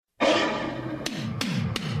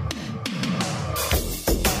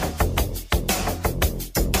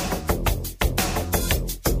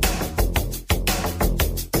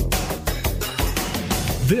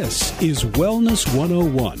This is Wellness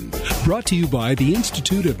 101, brought to you by the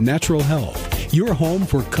Institute of Natural Health, your home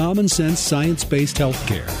for common sense science-based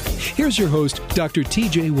healthcare. Here's your host, Dr.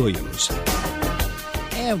 T.J. Williams.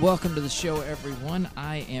 And welcome to the show, everyone.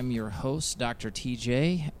 I am your host, Dr.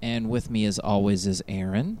 TJ, and with me, as always, is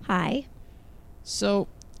Aaron. Hi. So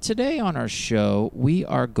today on our show, we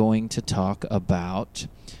are going to talk about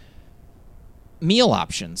meal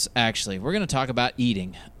options, actually. We're going to talk about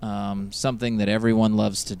eating, something that everyone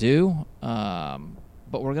loves to do, but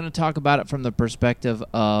we're going to talk about it from the perspective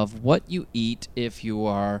of what you eat if you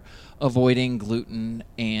are avoiding gluten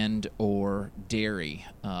and or dairy.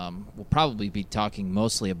 We'll probably be talking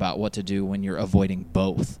mostly about what to do when you're avoiding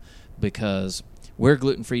both, because we're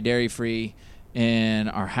gluten-free, dairy-free in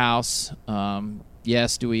our house.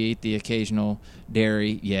 Yes, do we eat the occasional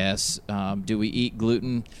dairy? Yes. Do we eat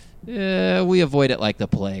gluten? We avoid it like the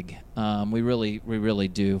plague. We really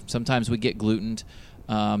do. Sometimes we get glutened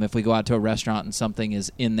if we go out to a restaurant and something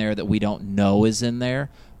is in there that we don't know is in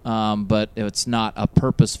there, but it's not a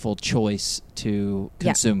purposeful choice to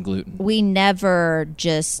consume gluten. We never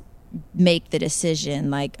just make the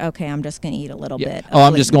decision like, okay, I'm just going to eat a little bit.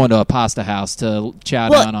 I'm just going to a pasta house to chow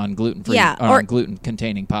down on gluten-free or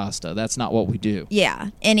gluten-containing pasta. That's not what we do.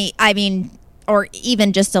 Yeah. Or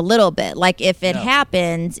even just a little bit. Like if it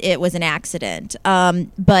happens, it was an accident.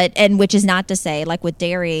 Which is not to say, like with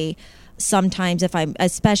dairy, sometimes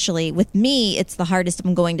especially with me, it's the hardest if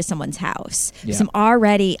I'm going to someone's house. Yeah. So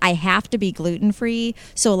I have to be gluten-free.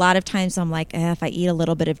 So a lot of times I'm like, if I eat a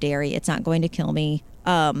little bit of dairy, it's not going to kill me.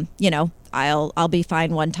 I'll be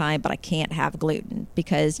fine one time, but I can't have gluten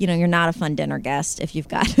because, you're not a fun dinner guest if you've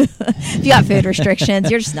got food restrictions.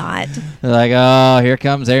 You're just not. They're like, oh, here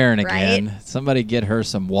comes Erin again. Right? Somebody get her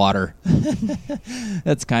some water.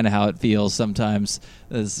 That's kind of how it feels sometimes.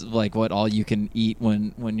 Is like what all you can eat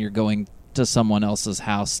when you're going to someone else's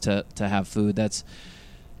house to have food. That's,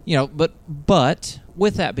 but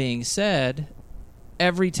with that being said,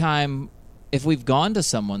 every time if we've gone to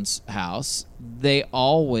someone's house, they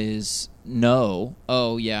always know,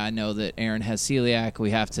 oh, yeah, I know that Aaron has celiac,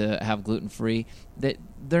 we have to have gluten-free. That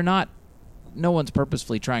no one's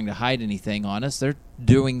purposefully trying to hide anything on us. They're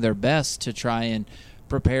doing their best to try and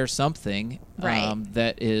prepare something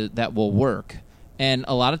that will work. And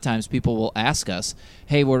a lot of times people will ask us,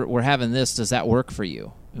 hey, we're having this, does that work for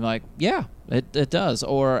you? I'm like, yeah, it does.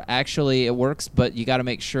 Or actually it works, but you got to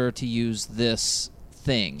make sure to use this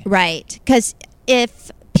thing. Right. Because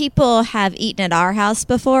if people have eaten at our house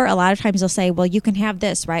before, a lot of times they'll say, well, you can have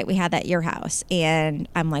this, right? We had that at your house. And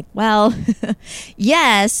I'm like, well,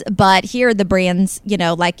 yes, but here are the brands,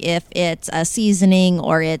 like if it's a seasoning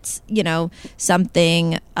or it's,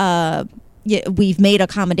 something, we've made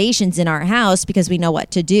accommodations in our house because we know what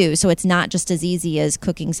to do. So it's not just as easy as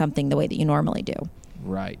cooking something the way that you normally do.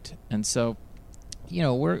 Right. And so,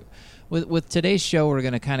 we're with today's show, we're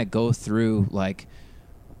going to kind of go through like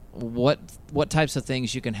what types of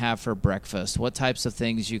things you can have for breakfast, what types of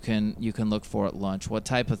things you can look for at lunch, what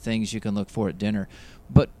type of things you can look for at dinner.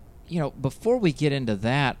 But before we get into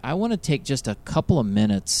that, I want to take just a couple of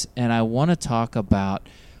minutes and I want to talk about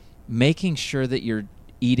making sure that you're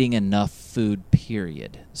eating enough food,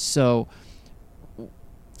 period. So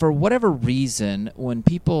for whatever reason, when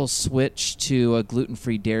people switch to a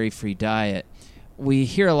gluten-free, dairy-free diet, we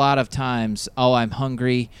hear a lot of times, oh, I'm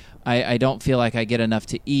hungry, I don't feel like I get enough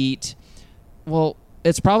to eat. Well,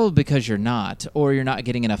 it's probably because you're not, or you're not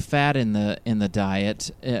getting enough fat in the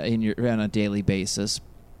diet on a daily basis.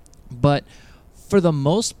 But for the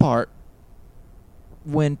most part,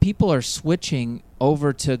 when people are switching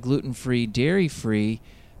over to gluten-free, dairy-free,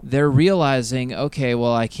 they're realizing, okay,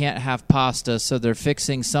 well, I can't have pasta, so they're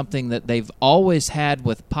fixing something that they've always had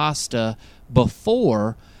with pasta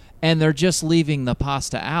before, and they're just leaving the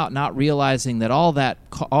pasta out, not realizing that all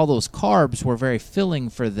those carbs were very filling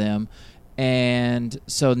for them, and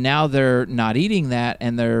so now they're not eating that,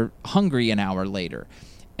 and they're hungry an hour later.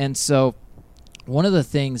 And so one of the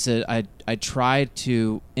things that I try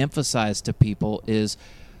to emphasize to people is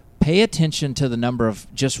pay attention to the number of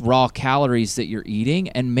just raw calories that you're eating,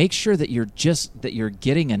 and make sure that you're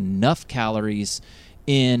getting enough calories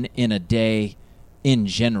in a day in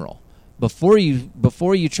general. Before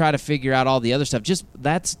you try to figure out all the other stuff,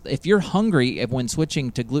 if you're hungry when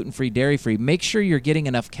switching to gluten-free, dairy-free, make sure you're getting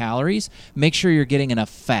enough calories. Make sure you're getting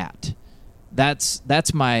enough fat.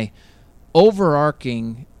 That's my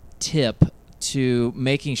overarching tip to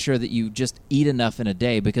making sure that you just eat enough in a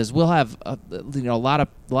day, because we'll have a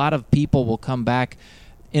lot of people will come back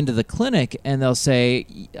into the clinic and they'll say,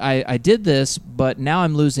 I did this, but now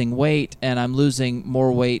I'm losing weight and I'm losing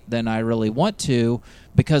more weight than I really want to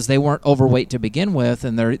because they weren't overweight to begin with,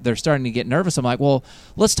 and they're starting to get nervous. I'm like, well,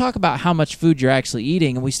 let's talk about how much food you're actually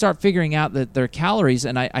eating, and we start figuring out that their calories,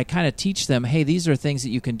 and I kind of teach them, hey, these are things that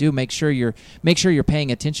you can do. Make sure you're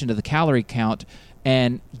paying attention to the calorie count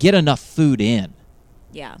and get enough food in.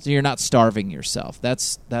 Yeah. So you're not starving yourself.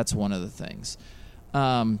 That's one of the things.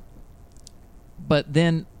 But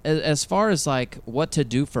then, as far as like what to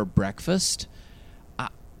do for breakfast,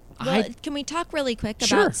 can we talk really quick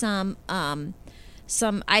Sure. about some?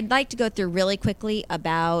 I'd like to go through really quickly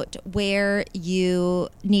about where you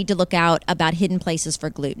need to look out about hidden places for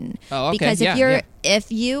gluten. Oh, okay. Because Yeah,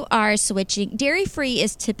 if you are switching, dairy free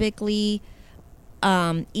is typically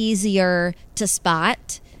easier to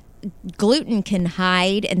spot. Gluten can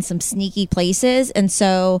hide in some sneaky places, and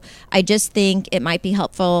so I just think it might be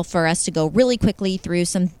helpful for us to go really quickly through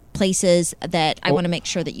some places that I want to make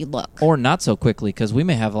sure that you look. Or not so quickly, because we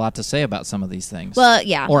may have a lot to say about some of these things. Well,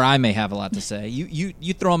 yeah. Or I may have a lot to say.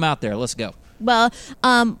 You throw them out there. Let's go. Well,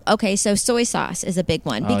 okay, so soy sauce is a big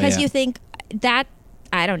one because you think that,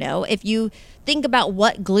 I don't know, if you think about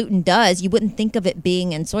what gluten does, you wouldn't think of it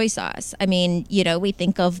being in soy sauce. I mean, we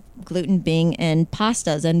think of gluten being in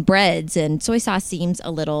pastas and breads, and soy sauce seems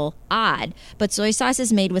a little odd, but soy sauce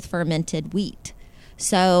is made with fermented wheat.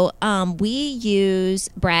 So we use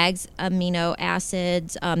Bragg's amino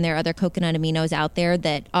acids. There are other coconut aminos out there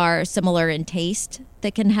that are similar in taste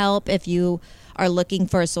that can help if you are looking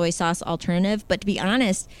for a soy sauce alternative. But to be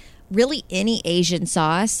honest, really any Asian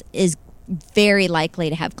sauce is very likely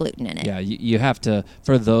to have gluten in it. Yeah, you have to,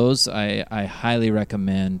 for those, I highly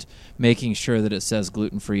recommend making sure that it says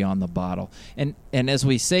gluten-free on the bottle. And as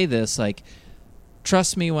we say this, like,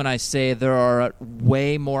 trust me when I say there are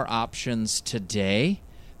way more options today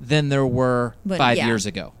than there were 5 years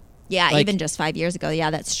ago. Yeah, Like, even just 5 years ago.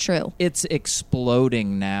 Yeah, that's true. It's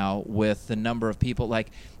exploding now with the number of people.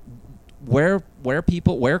 Like, where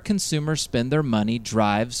consumers spend their money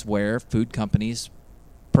drives where food companies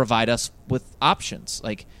provide us with options.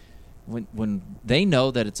 Like, when they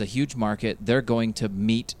know that it's a huge market, they're going to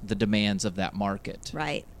meet the demands of that market.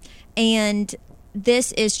 Right. And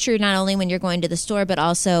this is true not only when you're going to the store, but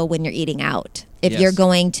also when you're eating out. If you're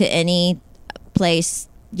going to any place,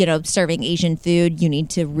 serving Asian food, you need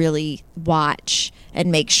to really watch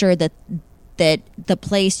and make sure that the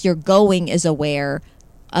place you're going is aware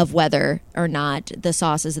of whether or not the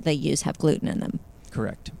sauces that they use have gluten in them.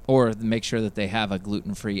 Correct. Or make sure that they have a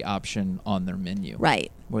gluten-free option on their menu. Right.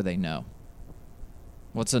 Where they know.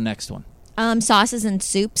 What's the next one? Sauces and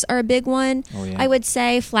soups are a big one. Oh, yeah. I would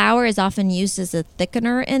say flour is often used as a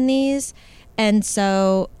thickener in these. And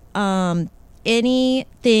so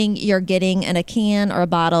anything you're getting in a can or a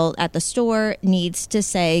bottle at the store needs to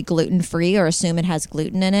say gluten-free or assume it has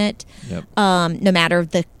gluten in it. Yep. No matter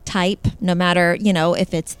the type, no matter,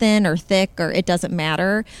 if it's thin or thick, or it doesn't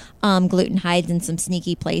matter. Gluten hides in some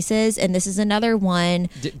sneaky places. And this is another one.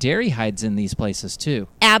 Dairy hides in these places too.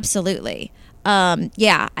 Absolutely.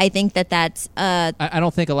 I think that's... I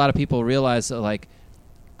don't think a lot of people realize that, like,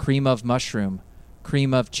 cream of mushroom,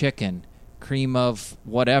 cream of chicken, cream of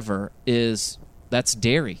whatever that's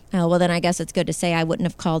dairy. Oh, well, then I guess it's good to say I wouldn't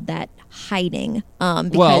have called that hiding,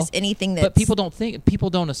 because anything that's... But people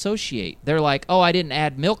don't associate. They're like, oh, I didn't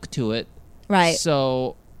add milk to it. Right.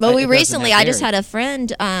 So... Well, I just had a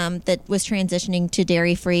friend that was transitioning to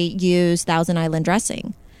dairy-free use Thousand Island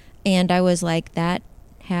dressing. And I was like, that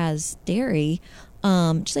has dairy.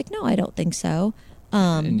 She's like, no, I don't think so.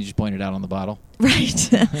 And you just pointed out on the bottle. Right.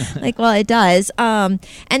 Like, well, it does.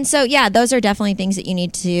 And so, yeah, those are definitely things that you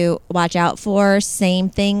need to watch out for. Same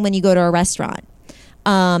thing when you go to a restaurant.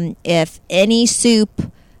 If any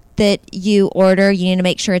soup that you order, you need to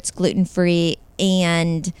make sure it's gluten-free,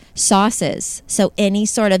 and sauces. So any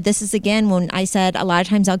sort of, this is again when I said a lot of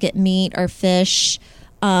times I'll get meat or fish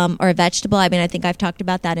or a vegetable. I mean, I think I've talked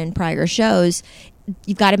about that in prior shows.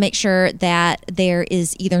 You've got to make sure that there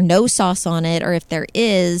is either no sauce on it, or if there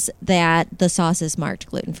is, that the sauce is marked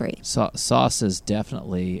gluten-free. Sauce is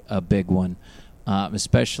definitely a big one,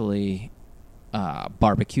 especially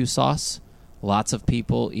barbecue sauce. Lots of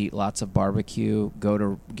people eat lots of barbecue, go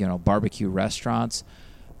to barbecue restaurants.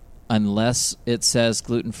 Unless it says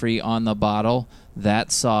gluten-free on the bottle, that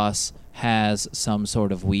sauce has some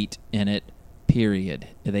sort of wheat in it, period.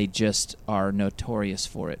 They just are notorious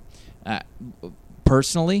for it.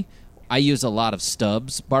 Personally, I use a lot of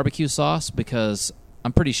Stubbs barbecue sauce because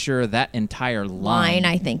I'm pretty sure that entire line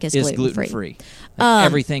I think is gluten-free. Like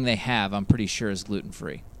everything they have, I'm pretty sure, is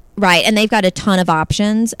gluten-free. Right, and they've got a ton of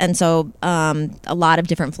options, and so a lot of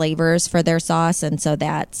different flavors for their sauce, and so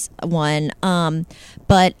that's one.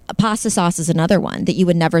 But pasta sauce is another one that you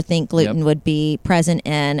would never think gluten would be present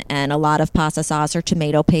in, and a lot of pasta sauce or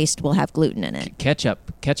tomato paste will have gluten in it.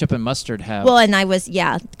 Ketchup and mustard have. Well, and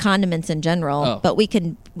condiments in general, but we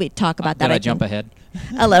talk about that. Did I jump ahead?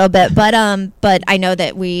 A little bit, but I know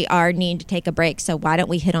that we are needing to take a break, so why don't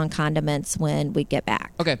we hit on condiments when we get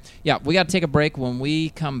back? Okay, yeah, we got to take a break. When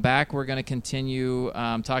we come back, we're going to continue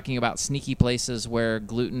talking about sneaky places where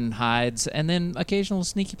gluten hides, and then occasional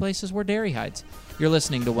sneaky places where dairy hides. You're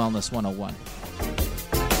listening to Wellness 101.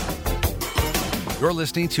 You're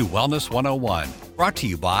listening to Wellness 101, brought to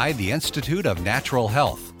you by the Institute of Natural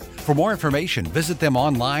Health. For more information, visit them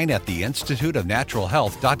online at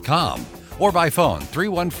theinstituteofnaturalhealth.com. or by phone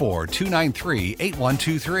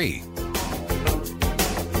 314-293-8123.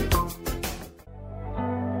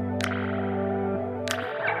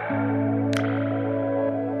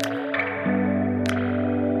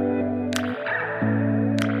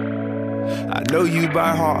 I know you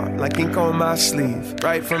by heart, like ink on my sleeve.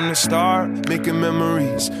 Right from the start, making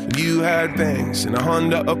memories. You had bangs and a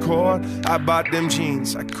Honda Accord. I bought them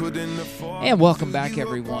jeans I couldn't afford. And welcome back,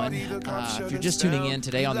 everyone. If you're just tuning in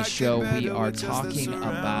today on the show, we are talking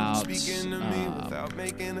about, we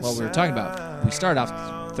started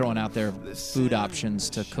off throwing out there food options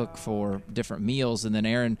to cook for different meals, and then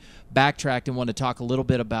Aaron backtracked and wanted to talk a little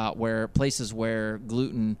bit about places where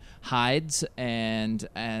gluten hides and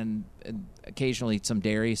occasionally some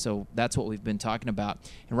dairy. So that's what we've been talking about.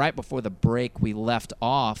 And right before the break, we left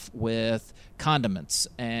off with condiments,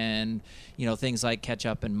 and things like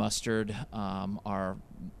ketchup and mustard are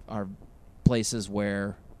places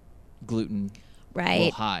where gluten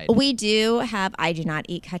will hide. We do have. I do not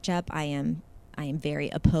eat ketchup. I am very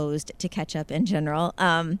opposed to ketchup in general.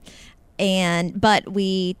 But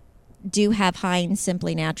we do have Heinz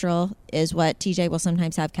Simply Natural is what TJ will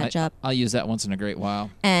sometimes have ketchup. I'll use that once in a great while.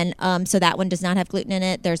 And so that one does not have gluten in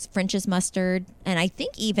it. There's French's mustard, and I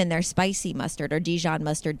think even their spicy mustard or Dijon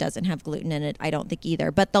mustard doesn't have gluten in it. I don't think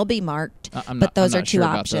either, but they'll be marked. Those are two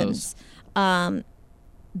options. I'll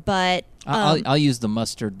use the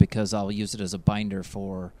mustard because I'll use it as a binder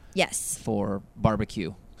for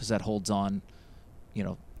barbecue, because that holds on,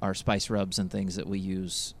 our spice rubs and things that we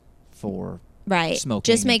use for smoking.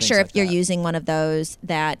 Just make sure if you're using one of those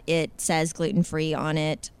that it says gluten-free on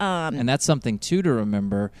it. And that's something too to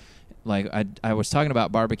remember. Like I was talking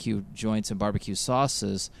about barbecue joints and barbecue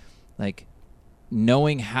sauces, like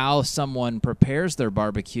knowing how someone prepares their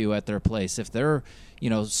barbecue at their place. If they're,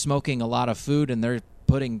 smoking a lot of food and they're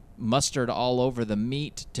putting mustard all over the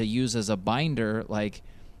meat to use as a binder, like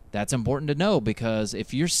that's important to know, because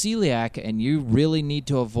if you're celiac and you really need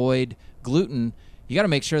to avoid gluten, you got to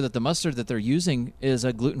make sure that the mustard that they're using is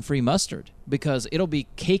a gluten-free mustard, because it'll be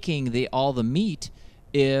caking all the meat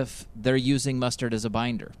if they're using mustard as a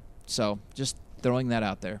binder. So just throwing that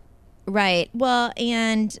out there. Right. Well,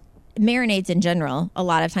 and marinades in general, a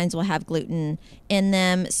lot of times will have gluten in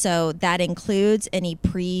them. So that includes any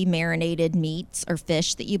pre-marinated meats or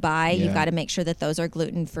fish that you buy. Yeah. You've got to make sure that those are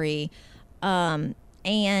gluten-free.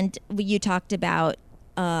 And you talked about,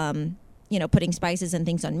 putting spices and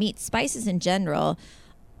things on meat. Spices in general,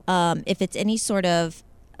 if it's any sort of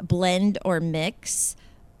blend or mix,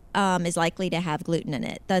 is likely to have gluten in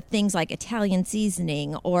it. The things like Italian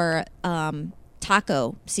seasoning or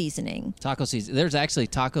taco seasoning. There's actually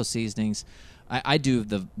taco seasonings. I do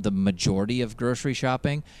the majority of grocery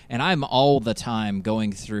shopping, and I'm all the time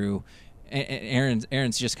going through.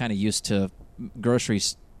 Aaron's just kind of used to grocery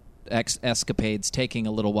escapades taking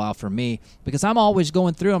a little while for me, because I'm always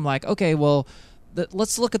going through. I'm like, okay, well,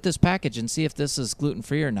 let's look at this package and see if this is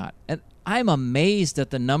gluten-free or not. And I'm amazed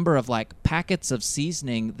at the number of packets of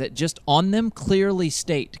seasoning that just on them clearly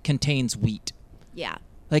state contains wheat. Yeah.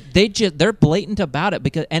 Like they're blatant about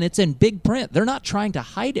it, and it's in big print. They're not trying to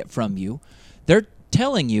hide it from you. They're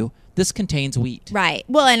telling you this contains wheat. Right.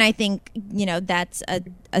 Well, and I think, that's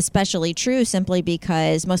especially true simply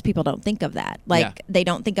because most people don't think of that. They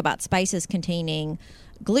don't think about spices containing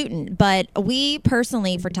gluten. But we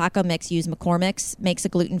personally, for taco mix, use McCormick's, makes a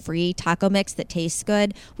gluten-free taco mix that tastes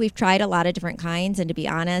good. We've tried a lot of different kinds, and to be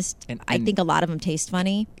honest, I think a lot of them taste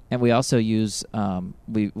funny. And we also use,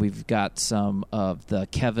 we've got some of the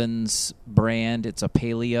Kevin's brand. It's a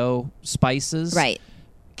paleo spices. Right.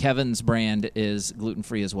 Kevin's brand is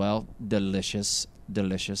gluten-free as well. Delicious.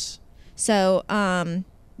 So,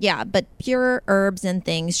 but pure herbs and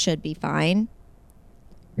things should be fine.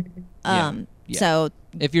 So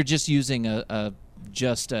if you're just using a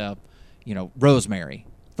rosemary,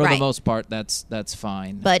 For Right. the most part, that's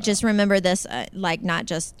fine. But just remember this, like not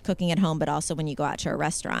just cooking at home, but also when you go out to a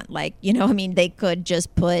restaurant. Like, you know, I mean, they could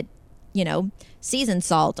just put, you know, seasoned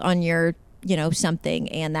salt on your, you know, something,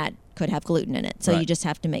 and that could have gluten in it. So Right. you just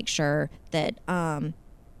have to make sure that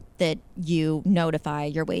that you notify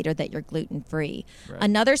your waiter that you're gluten free. Right.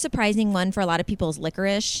 Another surprising one for a lot of people is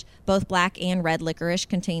licorice. Both black and red licorice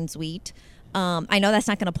contains wheat. I know that's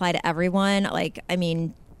not going to apply to everyone. Like, I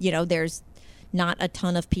mean, you know, there's not a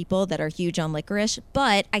ton of people that are huge on licorice,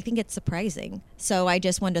 but I think it's surprising. So I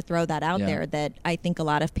just wanted to throw that out Yeah. there that I think a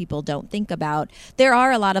lot of people don't think about. There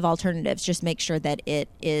are a lot of alternatives. Just make sure that it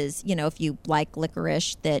is, you know, if you like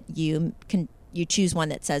licorice, that you choose one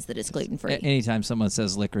that says that it's gluten free. Anytime someone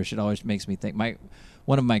says licorice, it always makes me think.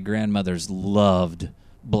 One of my grandmothers loved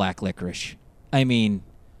black licorice. I mean,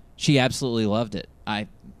 she absolutely loved it.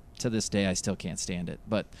 To this day, I still can't stand it.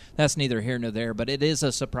 But that's neither here nor there. But it is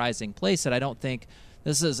a surprising place that I don't think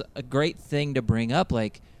this is a great thing to bring up.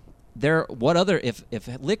 Like, if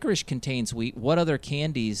licorice contains wheat, what other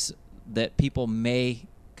candies that people may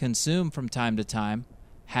consume from time to time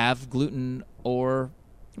have gluten or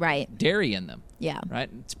Right. dairy in them? Yeah.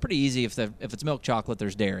 Right. It's pretty easy if it's milk chocolate,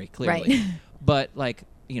 there's dairy, clearly. Right. But like,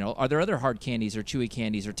 you know, are there other hard candies or chewy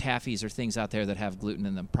candies or taffies or things out there that have gluten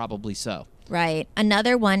in them? Probably so. Right.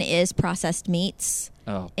 Another one is processed meats.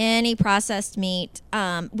 Oh. Any processed meat.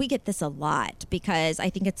 We get this a lot because I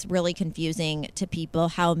think it's really confusing to people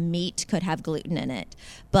how meat could have gluten in it.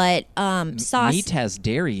 But sauce. Meat has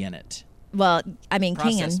dairy in it. Well, I mean,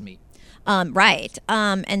 Processed meat. Right.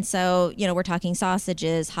 And so, you know, we're talking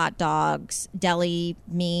sausages, hot dogs, deli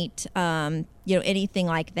meat, you know, anything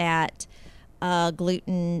like that.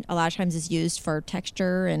 Gluten a lot of times is used for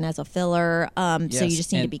texture and as a filler. So you Yes,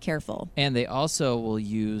 just need to and- be careful. And they also will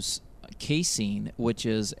use casein, which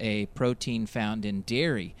is a protein found in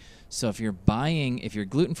dairy. So if you're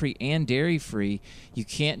gluten-free and dairy-free, you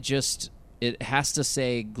can't just, it has to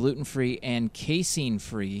say gluten-free and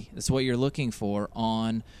casein-free. That's what you're looking for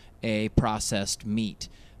on a processed meat.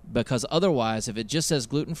 Because otherwise, if it just says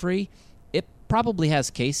gluten-free, it probably has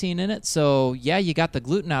casein in it. So, yeah, you got the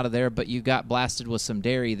gluten out of there, but you got blasted with some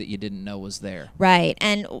dairy that you didn't know was there. Right.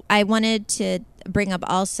 And I wanted to bring up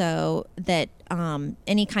also that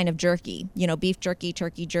any kind of jerky, you know, beef jerky,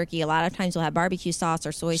 turkey jerky, a lot of times will have barbecue sauce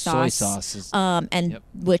or soy sauce. Soy sauce is, and yep.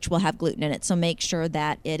 which will have gluten in it. So make sure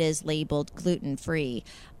that it is labeled gluten-free.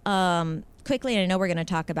 Quickly, and I know we're going to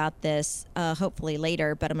talk about this hopefully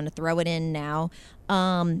later, but I'm going to throw it in now.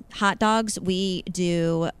 Hot dogs, we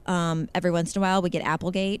do every once in a while. We get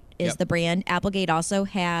Applegate is Yep. the brand. Applegate also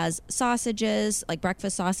has sausages, like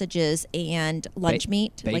breakfast sausages and lunch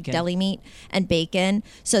meat, like bacon. deli meat and bacon.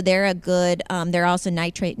 So they're a good, they're also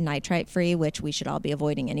nitrate and nitrite free, which we should all be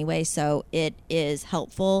avoiding anyway. So it is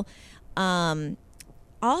helpful.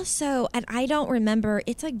 Also, and I don't remember,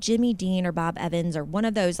 it's like Jimmy Dean or Bob Evans or one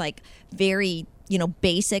of those like very, you know,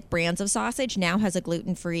 basic brands of sausage now has a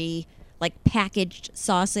gluten-free like packaged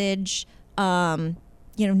sausage, you know,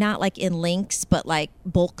 not like in links, but like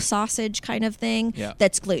bulk sausage kind of thing. Yeah.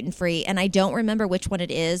 That's gluten-free. And I don't remember which one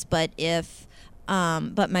it is, but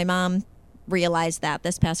but my mom realized that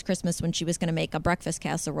this past Christmas when she was going to make a breakfast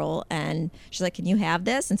casserole, and she's like, "Can you have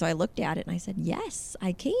this?" And so I looked at it and I said, "Yes,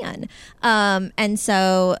 I can." And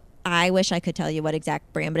so I wish I could tell you what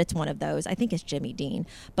exact brand, but it's one of those. I think it's Jimmy Dean,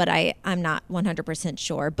 but I'm not 100%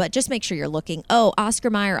 sure. But just make sure you're looking. Oh, Oscar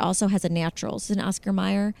Mayer also has a Naturals. Is it Oscar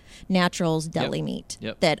Mayer Naturals deli Yep. meat?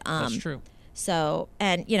 Yep. That That's true. So,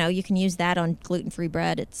 and you know, you can use that on gluten-free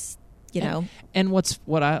bread. It's, you know, And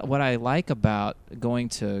what I like about going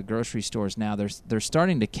to grocery stores now, they're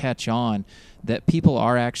starting to catch on that people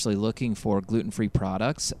are actually looking for gluten-free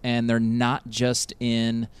products, and they're not just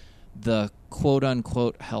in the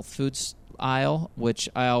quote-unquote health foods aisle, which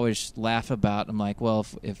I always laugh about. I'm like, well,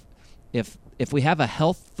 if we have a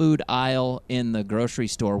health food aisle in the grocery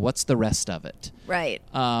store, what's the rest of it? right.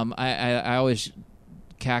 I always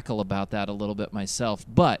cackle about that a little bit myself,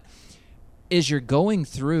 but as you're going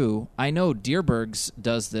through, I know Dierberg's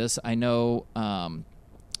does this. I know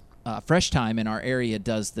Fresh Time in our area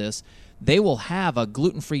does this. They will have a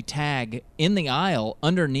gluten-free tag in the aisle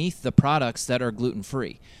underneath the products that are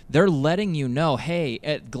gluten-free. They're letting you know, hey,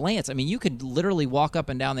 at glance, I mean, you could literally walk up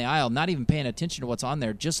and down the aisle, not even paying attention to what's on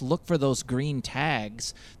there. Just look for those green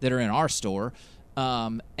tags that are in our store,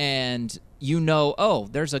 and you know, oh,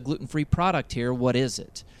 there's a gluten-free product here. What is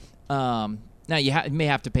it? Now, you may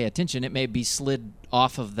have to pay attention. It may be slid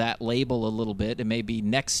off of that label a little bit. It may be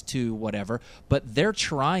next to whatever. But they're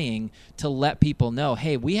trying to let people know,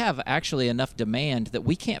 hey, we have actually enough demand that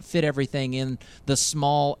we can't fit everything in the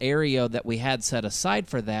small area that we had set aside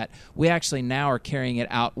for that. We actually now are carrying it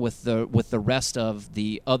out with the rest of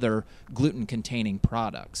the other gluten-containing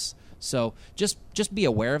products. So just be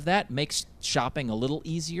aware of that. Makes shopping a little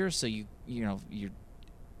easier. So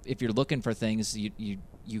if you're looking for things,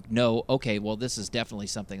 you know, okay, well, this is definitely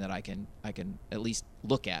something that I can at least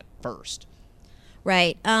look at first.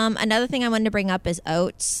 Right. Another thing I wanted to bring up is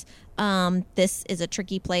oats. This is a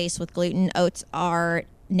tricky place with gluten. Oats are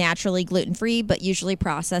naturally gluten-free, but usually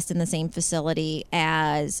processed in the same facility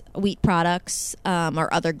as wheat products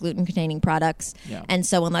or other gluten-containing products. Yeah. And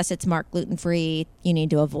so unless it's marked gluten-free, you need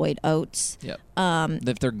to avoid oats. Yep.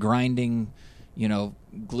 If they're grinding,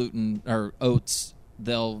 gluten or oats,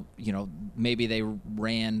 they'll, maybe they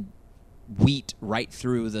ran wheat right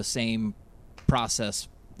through the same process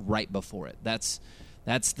right before it. That's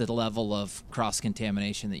the level of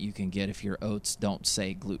cross-contamination that you can get if your oats don't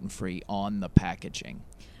say gluten-free on the packaging.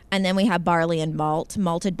 And then we have barley and malt,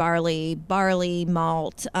 malted barley,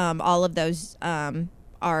 malt. All of those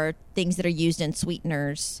are things that are used in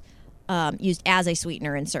sweeteners, used as a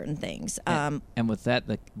sweetener in certain things. And with that,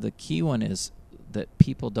 the key one is that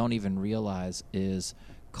people don't even realize is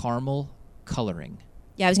caramel coloring.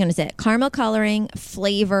 Yeah, I was going to say it. Caramel coloring,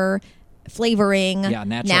 flavoring,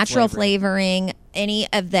 natural flavoring, any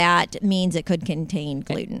of that means it could contain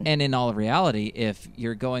gluten. And in all reality, if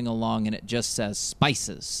you're going along and it just says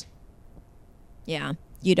spices, yeah,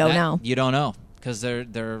 you don't know. You don't know because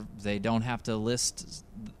they don't have to list,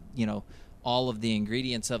 all of the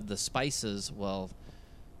ingredients of the spices. Well,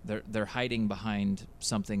 they're hiding behind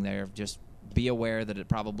something there. Just be aware that it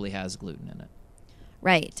probably has gluten in it.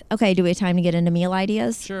 Right. Okay, do we have time to get into meal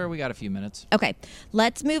ideas? Sure, we got a few minutes. Okay,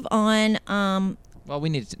 let's move on. Well, we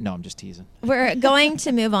need to... No, I'm just teasing. We're going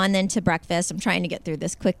to move on then to breakfast. I'm trying to get through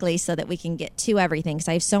this quickly so that we can get to everything because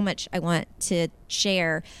I have so much I want to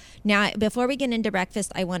share. Now, before we get into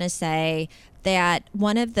breakfast, I want to say that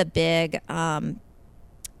one of the big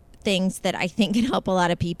things that I think can help a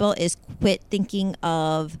lot of people is quit thinking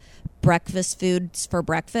of breakfast foods for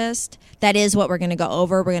breakfast. That is what we're going to go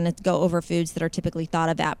over. We're going to go over foods that are typically thought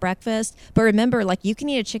of at breakfast. But remember, you can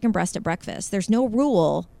eat a chicken breast at breakfast. There's no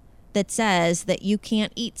rule that says that you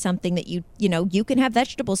can't eat something that you can have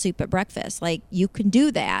vegetable soup at breakfast. You can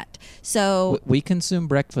do that. So we consume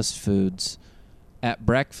breakfast foods at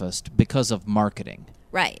breakfast because of marketing.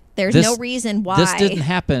 Right. There's no reason why. This didn't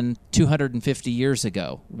happen 250 years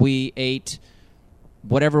ago. We ate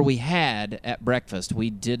whatever we had at breakfast. We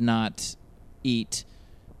did not eat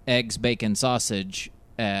eggs, bacon, sausage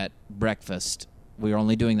at breakfast. We were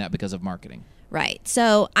only doing that because of marketing. Right.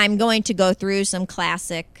 So I'm going to go through some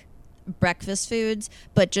classic breakfast foods,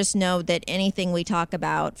 but just know that anything we talk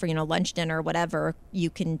about for, lunch, dinner, whatever, you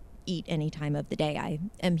can eat any time of the day. I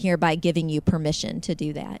am hereby giving you permission to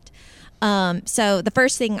do that. So the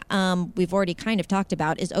first thing we've already kind of talked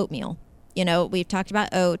about is oatmeal. We've talked about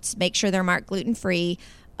oats. Make sure they're marked gluten-free.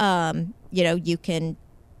 You can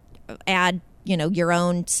add, your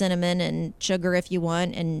own cinnamon and sugar if you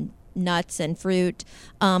want and nuts and fruit.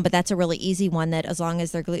 But that's a really easy one that as long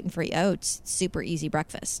as they're gluten-free oats, super easy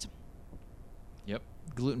breakfast. Yep.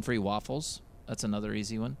 Gluten-free waffles. That's another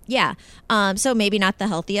easy one. Yeah. So maybe not the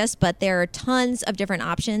healthiest, but there are tons of different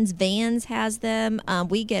options. Vans has them.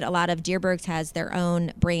 We get a lot of Dierberg's has their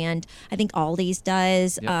own brand. I think Aldi's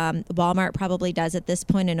does. Yep. Walmart probably does at this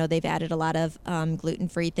point. I know they've added a lot of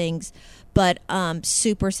gluten-free things, but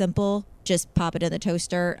super simple. Just pop it in the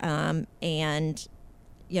toaster and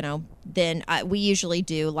then we usually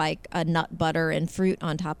do a nut butter and fruit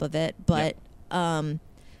on top of it. But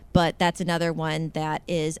but that's another one that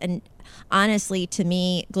is, and honestly, to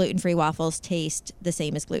me, gluten-free waffles taste the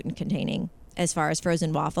same as gluten-containing as far as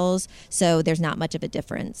frozen waffles. So there's not much of a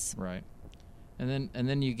difference. Right. And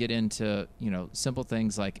then you get into, simple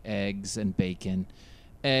things like eggs and bacon.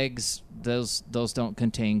 Eggs, those don't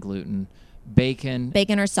contain gluten.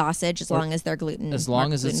 Bacon or sausage, as long as they're gluten. As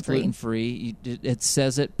long as it's gluten-free. It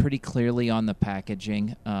says it pretty clearly on the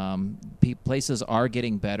packaging. Places are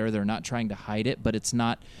getting better. They're not trying to hide it, but it's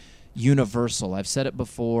not universal. I've said it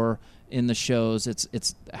before in the shows.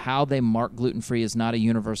 It's how they mark gluten-free is not a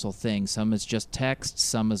universal thing. Some is just text.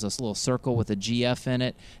 Some is a little circle with a GF in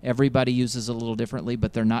it. Everybody uses it a little differently,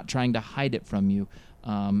 but they're not trying to hide it from you.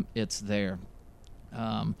 It's there.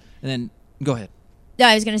 And then, go ahead. No,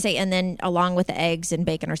 I was going to say, and then along with the eggs and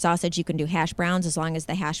bacon or sausage, you can do hash browns as long as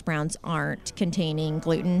the hash browns aren't containing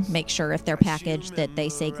gluten. Make sure if they're packaged that they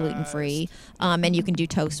say gluten-free. And you can do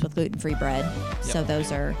toast with gluten-free bread. Yep. So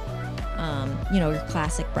those are, your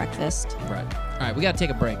classic breakfast. Right. All right, we got to take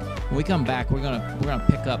a break. When we come back, we're gonna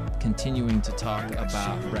pick up continuing to talk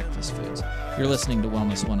about breakfast foods. You're listening to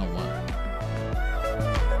Wellness 101.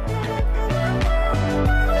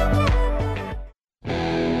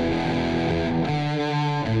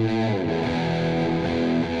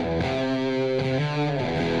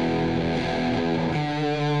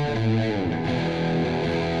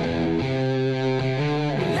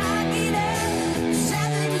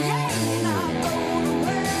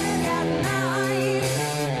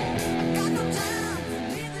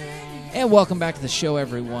 And welcome back to the show,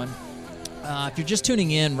 everyone. If you're just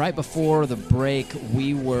tuning in, right before the break,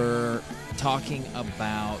 we were talking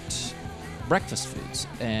about breakfast foods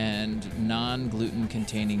and non-gluten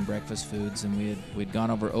containing breakfast foods, and we'd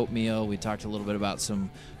gone over oatmeal. We talked a little bit about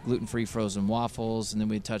some gluten-free frozen waffles, and then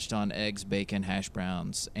we touched on eggs, bacon, hash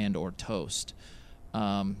browns, and or toast.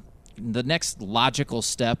 The next logical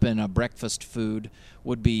step in a breakfast food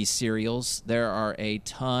would be cereals. There are a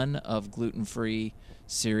ton of gluten-free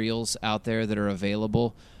cereals out there that are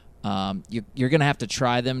available. You're going to have to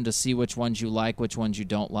try them to see which ones you like, which ones you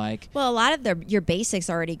don't like. Well, a lot of your basics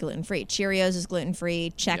are already gluten-free. Cheerios is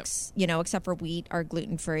gluten-free. Chex, Yep. Except for wheat, are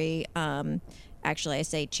gluten-free. Actually, I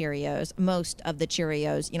say Cheerios. Most of the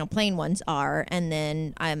Cheerios, plain ones are. And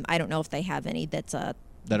then I don't know if they have any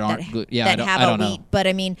that aren't gluten. I don't know. Wheat, but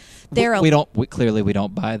I mean, we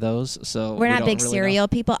don't buy those, so we're not big really cereal know.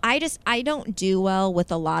 people. I don't do well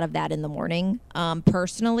with a lot of that in the morning.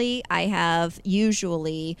 Personally, I have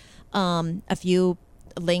usually a few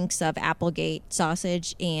links of Applegate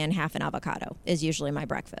sausage and half an avocado is usually my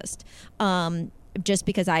breakfast. Just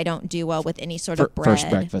because I don't do well with any sort of bread. First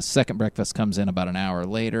breakfast. Second breakfast comes in about an hour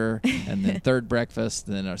later, and then third breakfast,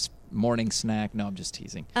 then a morning snack. No, I'm just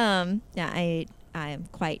teasing. Yeah, I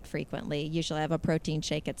quite frequently. Usually I have a protein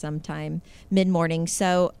shake at some time mid-morning.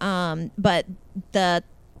 So, but the,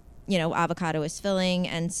 avocado is filling.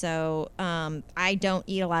 And so I don't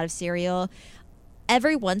eat a lot of cereal.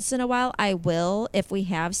 Every once in a while I will if we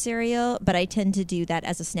have cereal, but I tend to do that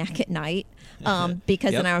as a snack at night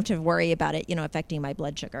because then I don't have to worry about it, affecting my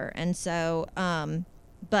blood sugar. And so,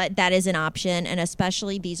 but that is an option, and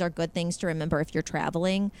especially these are good things to remember if you're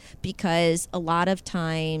traveling, because a lot of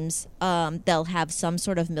times they'll have some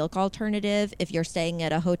sort of milk alternative. If you're staying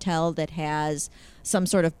at a hotel that has some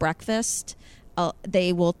sort of breakfast,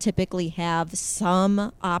 they will typically have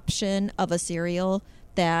some option of a cereal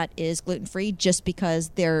that is gluten-free, just because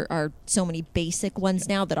there are so many basic ones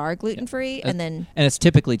now that are gluten-free. And it's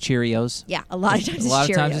typically Cheerios. Yeah, a lot of times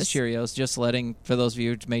it's Cheerios. Just letting, for those of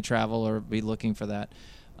you who may travel or be looking for that.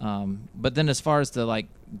 But then as far as the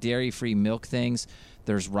dairy-free milk things,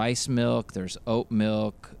 there's rice milk, there's oat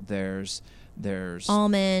milk, there's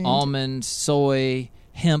almond, soy,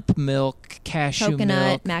 hemp milk, cashew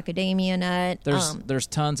coconut, milk, macadamia nut. There's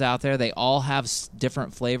tons out there. They all have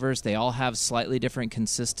different flavors. They all have slightly different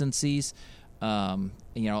consistencies. I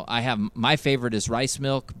have my favorite is rice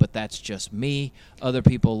milk, but that's just me. Other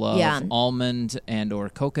people love almond and or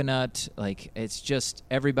coconut. It's just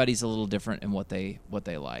everybody's a little different in what they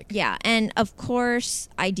like. Yeah, and of course,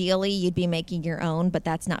 ideally you'd be making your own, but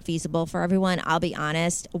that's not feasible for everyone. I'll be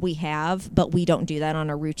honest, we have, but we don't do that on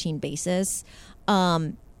a routine basis.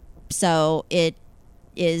 So it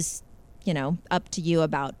is, up to you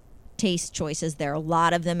about taste choices. There are a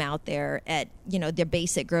lot of them out there at, the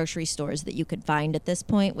basic grocery stores that you could find at this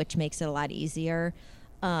point, which makes it a lot easier.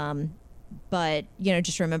 But,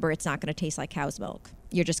 just remember, it's not going to taste like cow's milk.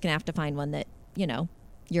 You're just going to have to find one that,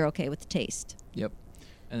 you're okay with the taste. Yep.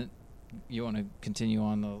 And you want to continue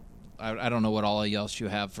on the... I don't know what all else you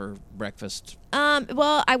have for breakfast.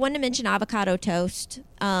 Well, I wanted to mention avocado toast.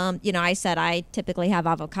 I said I typically have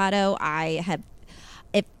avocado.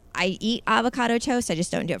 If I eat avocado toast, I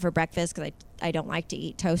just don't do it for breakfast because I don't like to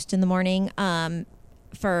eat toast in the morning.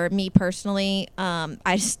 For me personally,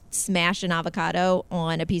 I just smash an avocado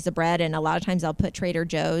on a piece of bread, and a lot of times I'll put Trader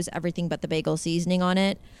Joe's everything but the bagel seasoning on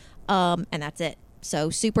it, and that's it. So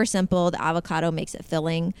super simple. The avocado makes it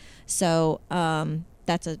filling. So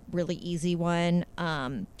that's a really easy one.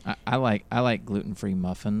 I like gluten-free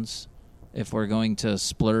muffins. If we're going to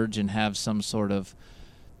splurge and have some sort of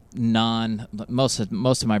most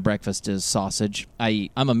of my breakfast is sausage. I'm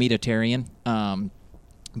a meatitarian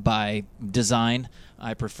by design.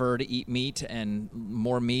 I prefer to eat meat and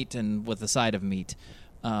more meat and with a side of meat.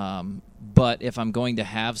 But if I'm going to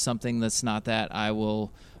have something that's not that, I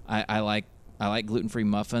like gluten-free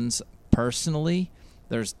muffins. Personally,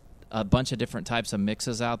 There's a bunch of different types of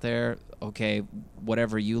mixes out there. Okay,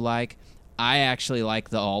 whatever you like. I actually like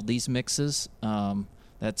the Aldi's mixes.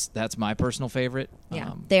 That's my personal favorite.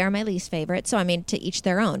 Yeah, they are my least favorite. So, I mean, to each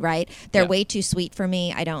their own, right? They're way too sweet for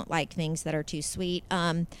me. I don't like things that are too sweet.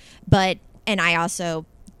 And I also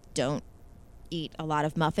don't eat a lot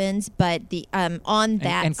of muffins. But the on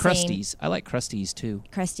that and Krusties, I like Krusties too.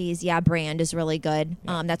 Krusties, yeah, brand is really good.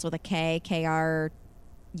 Yeah. That's with a K, KRUSTEAZ,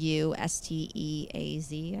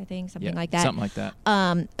 I think, something like that. Something like that.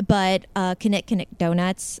 But Kinnick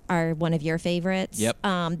Donuts are one of your favorites. Yep.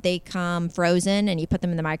 They come frozen and you put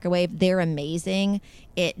them in the microwave. They're amazing.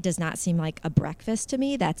 It does not seem like a breakfast to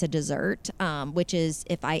me. That's a dessert, which is,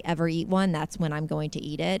 if I ever eat one, that's when I'm going to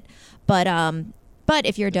eat it. But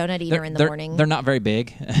if you're a donut eater in the morning, they're not very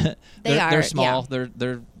big. They're small. Yeah.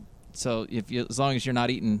 They're so as long as you're not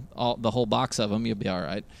eating the whole box of them, you'll be all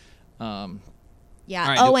right. Yeah.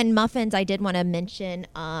 Right, and muffins, I did want to mention,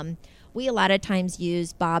 we a lot of times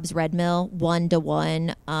use Bob's Red Mill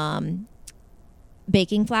 1-to-1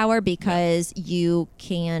 baking flour because you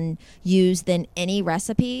can use then any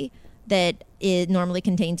recipe that it normally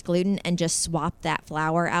contains gluten and just swap that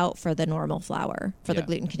flour out for the normal flour, for the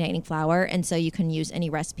gluten-containing flour. And so you can use any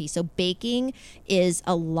recipe. So baking is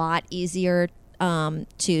a lot easier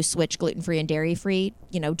to switch gluten-free and dairy-free.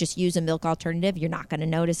 Just use a milk alternative. You're not going to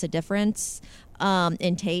notice a difference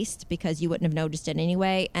in taste because you wouldn't have noticed it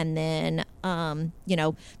anyway. And then,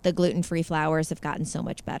 the gluten-free flours have gotten so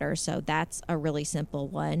much better. So that's a really simple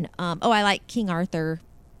one. I like King Arthur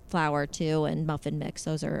flour too, and muffin mix.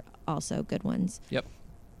 Those are also good ones. Yep.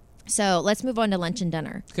 So let's move on to lunch and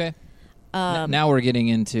dinner. Okay. Now we're getting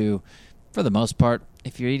into, for the most part,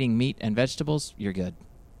 if you're eating meat and vegetables, you're good.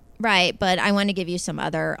 Right, but I want to give you some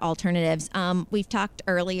other alternatives. We've talked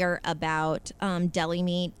earlier about deli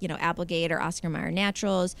meat, Applegate or Oscar Mayer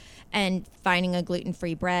Naturals, and finding a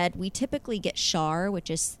gluten-free bread. We typically get Schar, which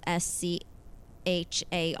is SCHAR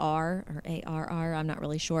or ARR. I'm not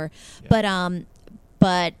really sure,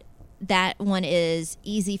 but that one is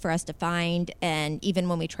easy for us to find, and even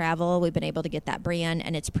when we travel, we've been able to get that brand,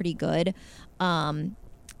 and it's pretty good.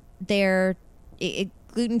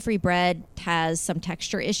 Gluten-free bread has some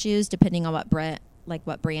texture issues depending on what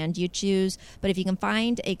brand you choose. But if you can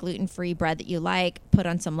find a gluten-free bread that you like, put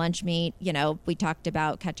on some lunch meat. We talked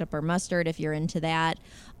about ketchup or mustard if you're into that.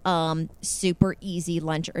 Super easy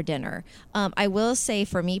lunch or dinner. I will say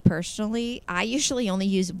for me personally, I usually only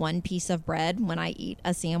use one piece of bread when I eat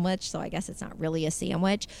a sandwich, so I guess it's not really a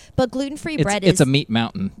sandwich. But gluten-free bread it's a meat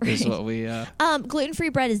mountain is what we gluten-free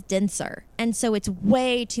bread is denser, and so it's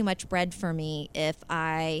way too much bread for me if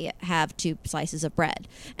I have 2 slices of bread.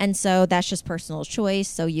 And so that's just personal choice,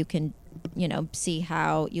 so you can see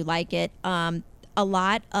how you like it. A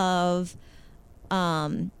lot of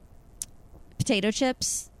potato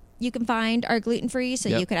chips you can find are gluten-free, so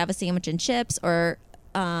you could have a sandwich and chips or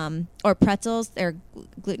pretzels. They're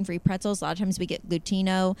gluten-free pretzels. A lot of times we get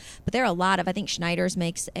Glutino, but there are a lot of, I think Schneider's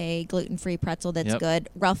makes a gluten-free pretzel that's good.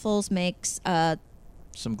 Ruffles makes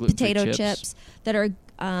some gluten-free potato chips that are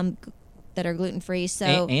gluten-free.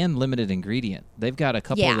 So and limited ingredient. They've got a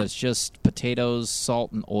couple that's just potatoes,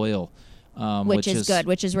 salt, and oil. Which is good,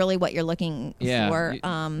 which is really what you're looking for.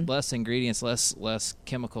 Less ingredients, less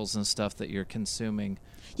chemicals and stuff that you're consuming.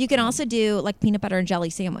 You can also do like peanut butter and jelly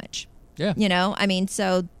sandwich. Yeah.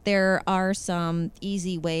 So there are some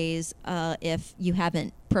easy ways if you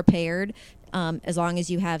haven't prepared. As long as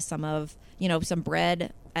you have some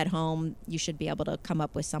bread at home, you should be able to come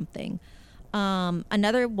up with something.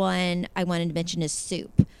 Another one I wanted to mention is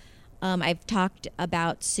soup. I've talked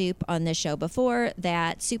about soup on this show before,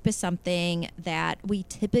 that soup is something that we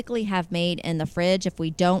typically have made in the fridge. If we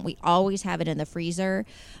don't, we always have it in the freezer.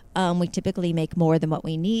 We typically make more than what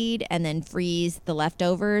we need and then freeze the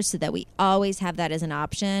leftovers so that we always have that as an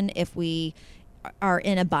option if we are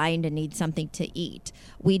in a bind and need something to eat.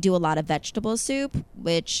 We do a lot of vegetable soup,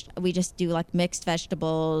 which we just do like mixed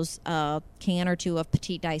vegetables, a can or 2 of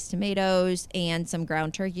petite diced tomatoes, and some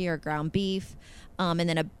ground turkey or ground beef. And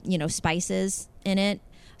then spices in it,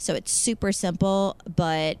 so it's super simple,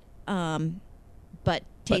 but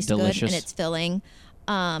tastes good and it's filling.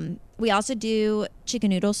 We also do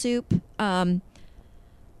chicken noodle soup.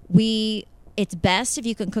 It's best if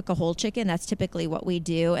you can cook a whole chicken. That's typically what we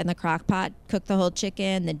do in the crock pot. Cook the whole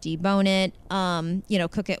chicken, then debone it.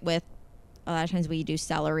 Cook it with, a lot of times we do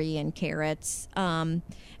celery and carrots, and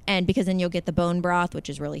because then you'll get the bone broth, which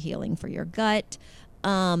is really healing for your gut.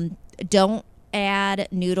 Don't add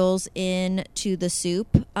noodles into the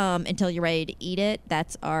soup until you're ready to eat it.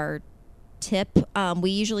 That's our tip, we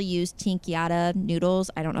usually use Tinkyada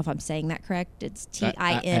noodles. I don't know if I'm saying that correct. It's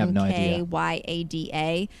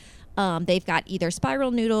Tinkyada. They've got either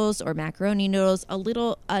spiral noodles or macaroni noodles,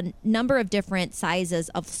 a number of different sizes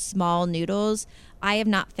of small noodles. I have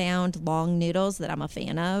not found long noodles that I'm a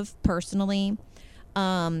fan of personally.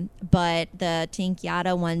 But the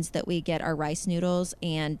Tinkyada ones that we get are rice noodles,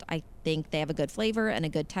 and I think they have a good flavor and a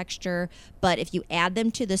good texture. But if you add them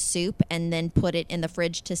to the soup and then put it in the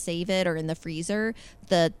fridge to save it or in the freezer,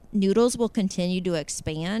 the noodles will continue to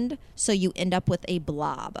expand, so you end up with a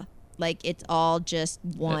blob. Like, it's all just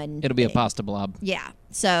one It'll be a thing. pasta blob. Yeah.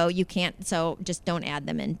 So you can't. So just don't add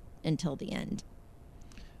them in until the end.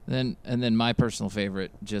 And then my personal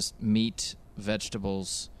favorite, just meat,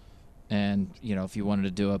 vegetables, and if you wanted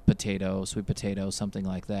to do a potato, sweet potato, something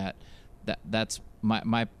like that. That's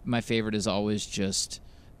my favorite is always just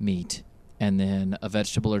meat, and then a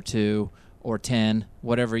vegetable or two or 10,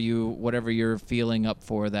 whatever you're feeling up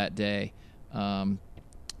for that day.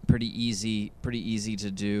 Pretty easy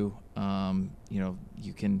to do.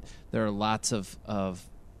 You can. There are lots of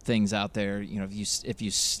things out there.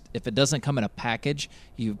 If it doesn't come in a package,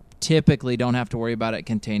 you typically don't have to worry about it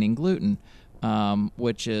containing gluten,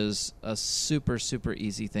 which is a super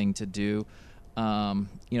easy thing to do.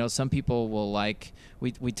 Some people will like.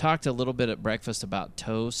 We talked a little bit at breakfast about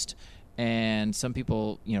toast, and some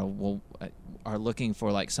people are looking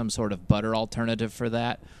for like some sort of butter alternative for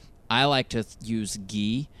that. I like to use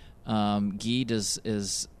ghee. Ghee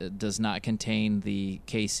does not contain the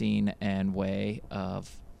casein and whey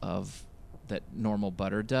of that normal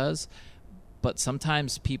butter does, but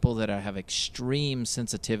sometimes people that have extreme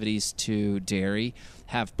sensitivities to dairy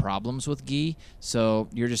have problems with ghee. So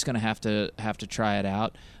you're just going to have to try it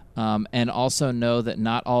out, and also know that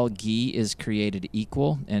not all ghee is created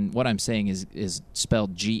equal. And what I'm saying is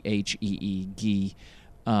spelled Ghee, ghee.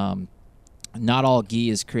 Not all ghee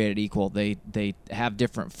is created equal. They have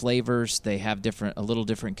different flavors. They have a little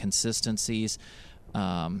different consistencies.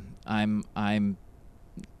 I'm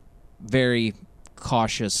very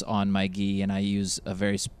cautious on my ghee, and I use a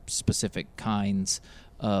very specific kinds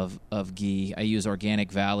of ghee. I use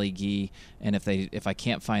Organic Valley ghee, and if I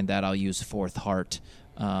can't find that, I'll use Fourth Heart.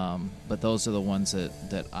 But those are the ones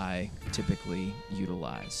that I typically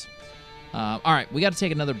utilize. All right, we got to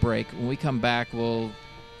take another break. When we come back, we'll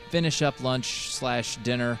finish up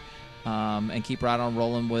lunch/dinner, and keep right on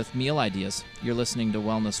rolling with meal ideas. You're listening to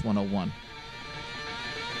Wellness 101.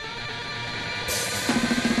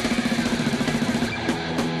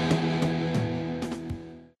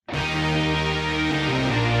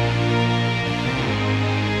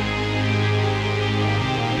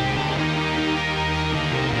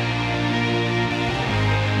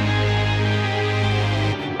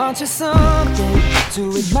 Aren't you something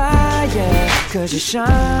to admire? 'Cause you shine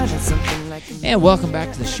at something like a And welcome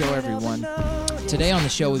back to the show, everyone. Today on the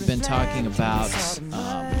show, we've been talking about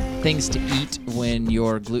things to eat when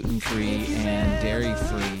you're gluten-free and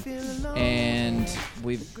dairy-free. And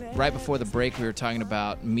right before the break, we were talking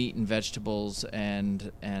about meat and vegetables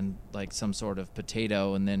and like some sort of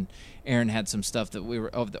potato. And then Erin had some stuff that we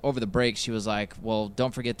were over the break. She was like, "Well,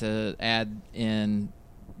 don't forget to add in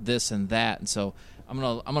this and that." And so I'm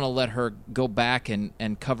gonna let her go back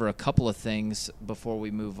and cover a couple of things before we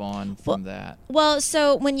move on from that. Well,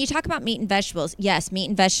 so when you talk about meat and vegetables, yes, meat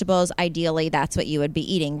and vegetables, ideally that's what you would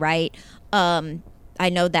be eating, right? I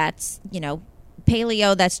know that's,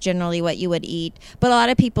 paleo, that's generally what you would eat, but a lot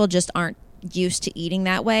of people just aren't used to eating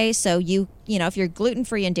that way. So if you're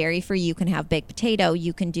gluten-free and dairy-free, you can have baked potato.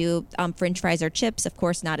 You can do French fries or chips, of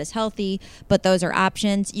course, not as healthy, but those are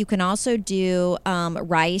options. You can also do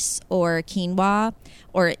rice or quinoa,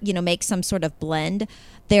 or make some sort of blend.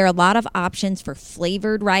 There are a lot of options for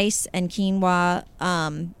flavored rice and quinoa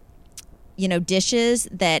dishes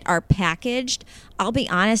that are packaged. I'll be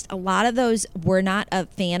honest, a lot of those, we're not a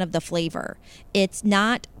fan of the flavor. It's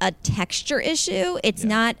not a texture issue. It's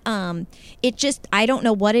not, it just, I don't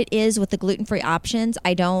know what it is with the gluten-free options.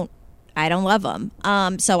 I don't love them.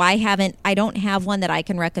 So I don't have one that I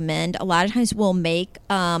can recommend. A lot of times we'll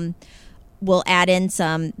add in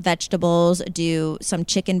some vegetables, do some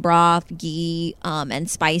chicken broth, ghee, and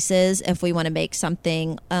spices if we want to make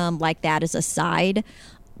something like that as a side.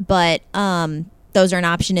 But those are an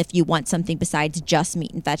option if you want something besides just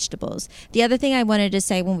meat and vegetables. The other thing I wanted to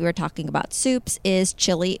say when we were talking about soups is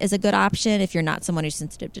chili is a good option if you're not someone who's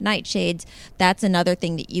sensitive to nightshades. That's another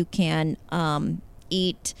thing that you can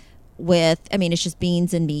eat with. It's just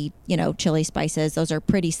beans and meat, chili spices. Those are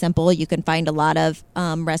pretty simple. You can find a lot of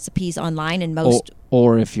recipes online, and most.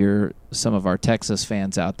 Or if you're some of our Texas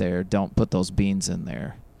fans out there, don't put those beans in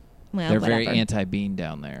there. Well, they're whatever. very anti-bean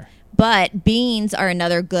down there. But beans are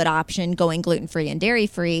another good option going gluten-free and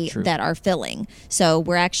dairy-free True. that are filling. So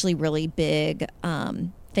we're actually really big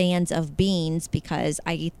fans of beans because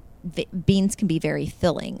beans can be very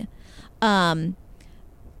filling.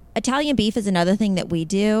 Italian beef is another thing that we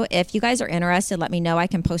do. If you guys are interested, let me know. I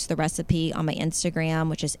can post the recipe on my Instagram,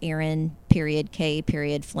 which is Erin.K.Flynn.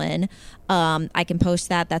 I can post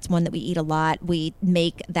that. That's one that we eat a lot. We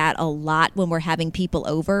make that a lot when we're having people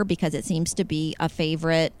over because it seems to be a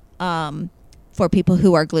favorite for people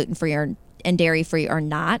who are gluten-free and dairy-free or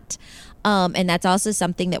not. And that's also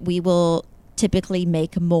something that we will typically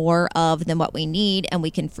make more of than what we need, and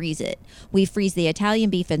we can freeze it. We freeze the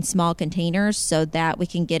Italian beef in small containers so that we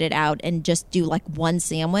can get it out and just do like one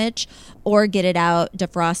sandwich, or get it out,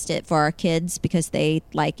 defrost it for our kids because they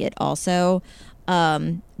like it also.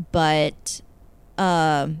 But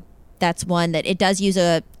that's one that it does use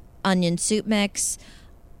a onion soup mix.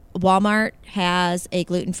 Walmart has a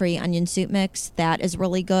gluten-free onion soup mix that is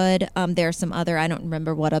really good. There are some other, I don't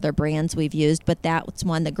remember what other brands we've used, but that's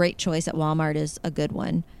one. The Great Choice at Walmart is a good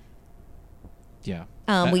one. Yeah.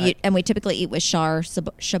 We typically eat with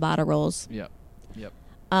ciabatta rolls. Yep.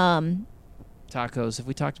 Tacos. Have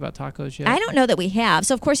we talked about tacos yet? I don't know that we have.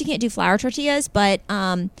 So of course you can't do flour tortillas, but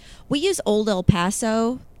we use Old El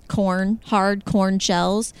Paso hard corn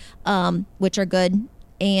shells, which are good.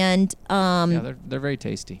 And yeah, they're very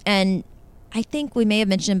tasty. And I think we may have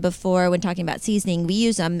mentioned before when talking about seasoning, we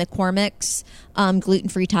use McCormick's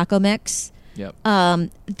gluten-free taco mix. Yep.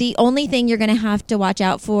 The only thing you're going to have to watch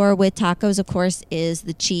out for with tacos, of course, is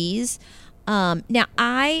the cheese. Now,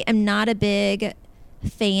 I am not a big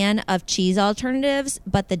fan of cheese alternatives,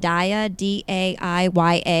 but the Daiya,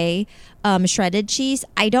 D-A-I-Y-A, shredded cheese,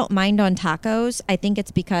 I don't mind on tacos. I think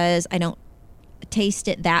it's because I don't taste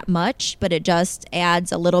it that much, but it just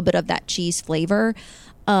adds a little bit of that cheese flavor.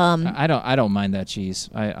 I don't mind that cheese.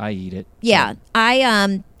 I eat it. Yeah.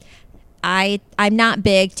 I'm not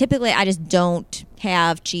big. Typically I just don't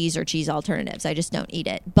have cheese or cheese alternatives. I just don't eat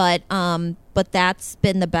it. But that's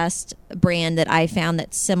been the best brand that I found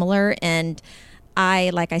that's similar, and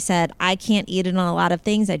like I said, I can't eat it on a lot of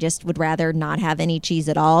things. I just would rather not have any cheese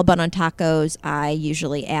at all. But on tacos, I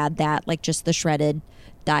usually add that, like just the shredded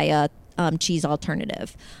Daiya cheese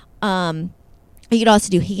alternative. You could also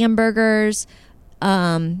do hamburgers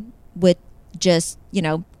with just,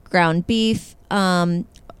 ground beef.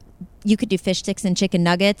 You could do fish sticks and chicken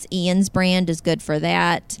nuggets. Ian's brand is good for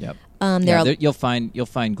that. Yep. You'll find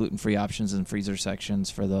gluten-free options in freezer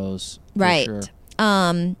sections for those. Right. For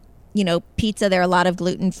sure. Pizza, there are a lot of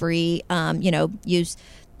gluten-free, use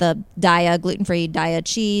the Daiya, gluten-free Daiya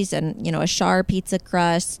cheese and, a Char pizza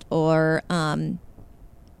crust, or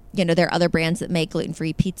there are other brands that make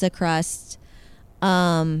gluten-free pizza crust.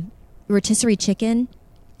 Rotisserie chicken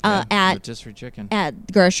rotisserie chicken at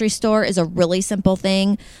the grocery store is a really simple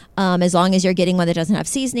thing. As long as you're getting one that doesn't have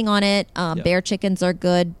seasoning on it. Yep. Bear chickens are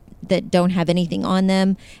good that don't have anything on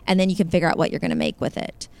them. And then you can figure out what you're going to make with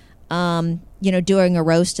it. Doing a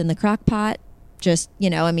roast in the crock pot, just,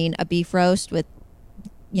 a beef roast with,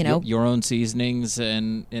 your own seasonings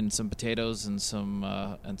and some potatoes and some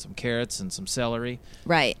carrots and some celery.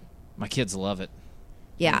 Right. My kids love it.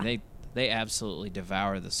 Yeah. I mean, they absolutely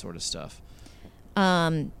devour this sort of stuff.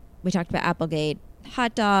 We talked about Applegate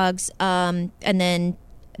hot dogs. And then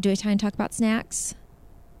do we try and talk about snacks?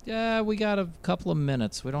 Yeah, we got a couple of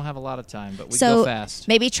minutes. We don't have a lot of time, but we so go fast.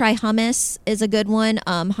 Maybe try hummus is a good one.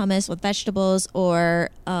 Hummus with vegetables or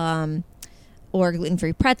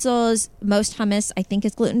gluten-free pretzels. Most hummus, I think,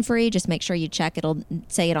 is gluten-free. Just make sure you check. It'll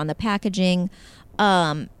say it on the packaging.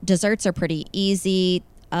 Desserts are pretty easy.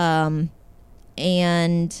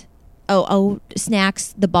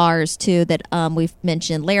 Snacks, the bars, too, that we've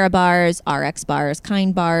mentioned. Lara bars, RX bars,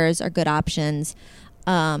 Kind bars are good options.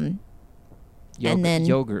 And then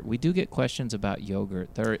yogurt. We do get questions about yogurt.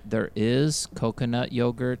 There is coconut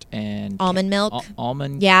yogurt and almond milk.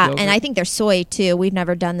 Almond yogurt. And I think there's soy too. We've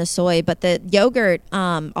never done the soy, but the yogurt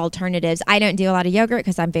alternatives. I don't do a lot of yogurt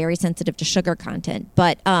because I'm very sensitive to sugar content,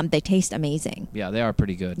 but they taste amazing. Yeah, they are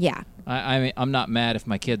pretty good. Yeah. I mean, I'm not mad if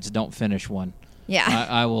my kids don't finish one. Yeah.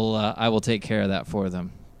 I will take care of that for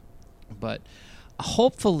them. But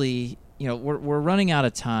hopefully, we're running out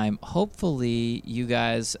of time. Hopefully, you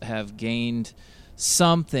guys have gained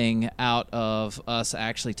something out of us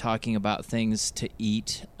actually talking about things to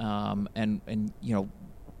eat, and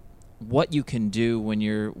what you can do when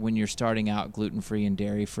you're starting out gluten-free and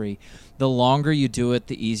dairy-free. The longer you do it,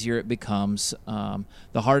 the easier it becomes.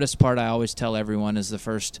 The hardest part, I always tell everyone, is the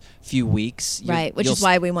first few weeks. Right, which is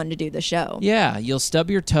why we wanted to do the show. Yeah, you'll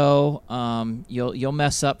stub your toe. You'll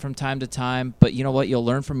mess up from time to time, but you know what? You'll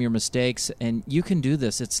learn from your mistakes, and you can do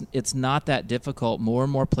this. It's not that difficult. More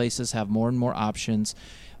and more places have more and more options.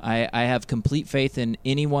 I have complete faith in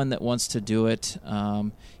anyone that wants to do it.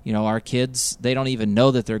 Our kids, they don't even know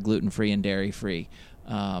that they're gluten-free and dairy-free.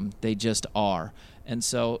 They just are. And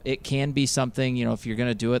so it can be something, if you're going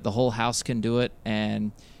to do it, the whole house can do it.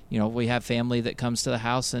 And, we have family that comes to the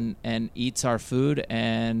house and eats our food.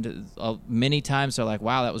 And many times they're like,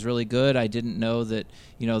 wow, that was really good. I didn't know that,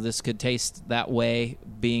 this could taste that way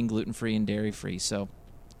being gluten-free and dairy-free. So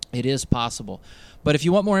it is possible. But if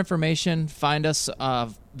you want more information, find us,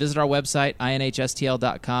 visit our website,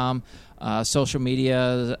 inhstl.com, social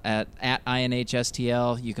media at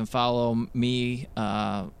INHSTL. You can follow me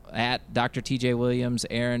at Dr. TJ Williams.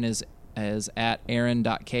 Aaron is at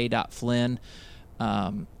aaron.k.flynn.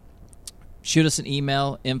 Shoot us an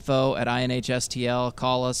email, info@INHSTL.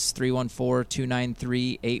 Call us,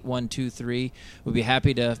 314-293-8123. We'll be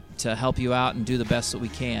happy to help you out and do the best that we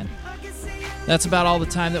can. That's about all the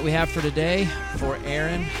time that we have for today. For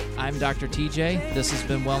Aaron, I'm Dr. TJ. This has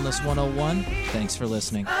been Wellness 101. Thanks for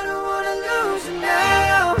listening. I don't want to lose you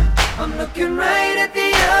now. I'm looking right at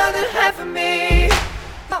the other half of me.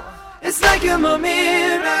 It's like you're my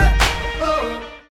mirror.